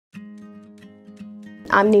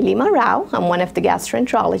I'm Neelima Rao. I'm one of the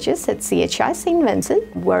gastroenterologists at CHI St.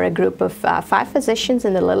 Vincent. We're a group of 5 physicians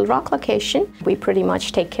in the Little Rock location. We pretty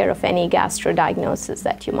much take care of any gastro diagnosis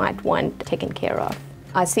that you might want taken care of.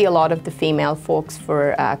 I see a lot of the female folks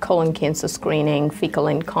for colon cancer screening, fecal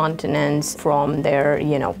incontinence from their,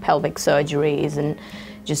 pelvic surgeries and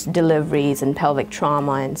just deliveries and pelvic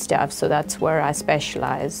trauma and stuff, so that's where I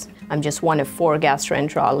specialize. I'm just one of 4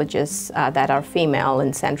 gastroenterologists that are female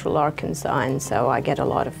in Central Arkansas, and so I get a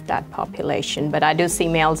lot of that population, but I do see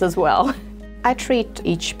males as well. I treat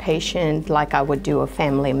each patient like I would do a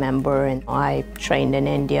family member, and I trained in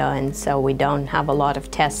India, and so we don't have a lot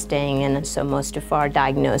of testing, and so most of our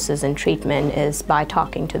diagnosis and treatment is by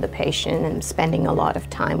talking to the patient and spending a lot of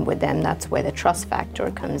time with them. That's where the trust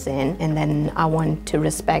factor comes in, and then I want to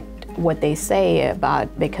respect what they say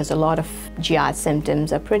about, because a lot of GI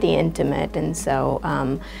symptoms are pretty intimate, and so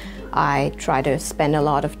I try to spend a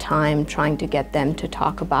lot of time trying to get them to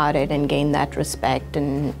talk about it and gain that respect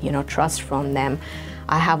and trust from them.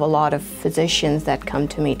 I have a lot of physicians that come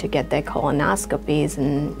to me to get their colonoscopies,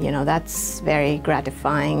 and that's very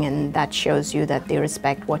gratifying, and that shows you that they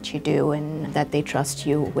respect what you do and that they trust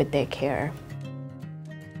you with their care.